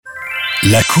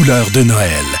La couleur de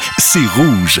Noël, c'est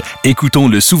rouge. Écoutons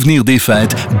le souvenir des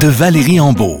fêtes de Valérie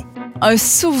Ambeault. Un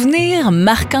souvenir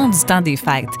marquant du temps des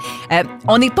fêtes.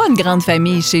 On n'est pas une grande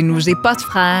famille chez nous. J'ai pas de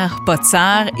frères, pas de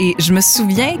sœurs. Et je me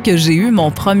souviens que j'ai eu mon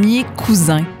premier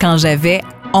cousin quand j'avais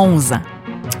 11 ans.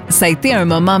 Ça a été un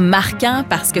moment marquant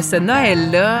parce que ce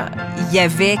Noël-là, il y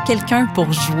avait quelqu'un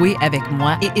pour jouer avec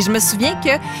moi. Et je me souviens que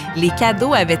les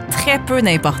cadeaux avaient très peu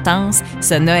d'importance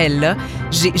ce Noël-là.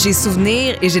 J'ai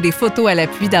souvenir et j'ai des photos à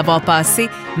l'appui d'avoir passé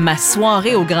ma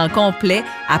soirée au grand complet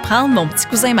à prendre mon petit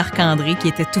cousin Marc-André qui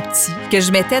était tout petit, que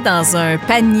je mettais dans un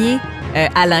panier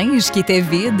à linge qui était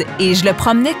vide et je le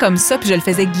promenais comme ça puis je le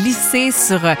faisais glisser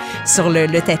sur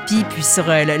le tapis puis sur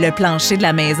le plancher de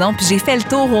la maison. Puis j'ai fait le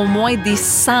tour au moins des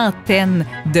centaines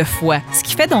de fois. Ce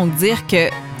qui fait donc dire que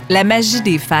la magie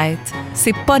des fêtes,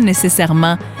 c'est pas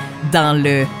nécessairement dans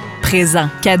le présent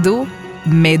cadeau,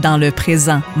 mais dans le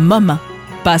présent moment.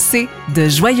 Passez de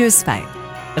joyeuses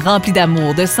fêtes, remplies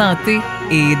d'amour, de santé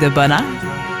et de bonheur.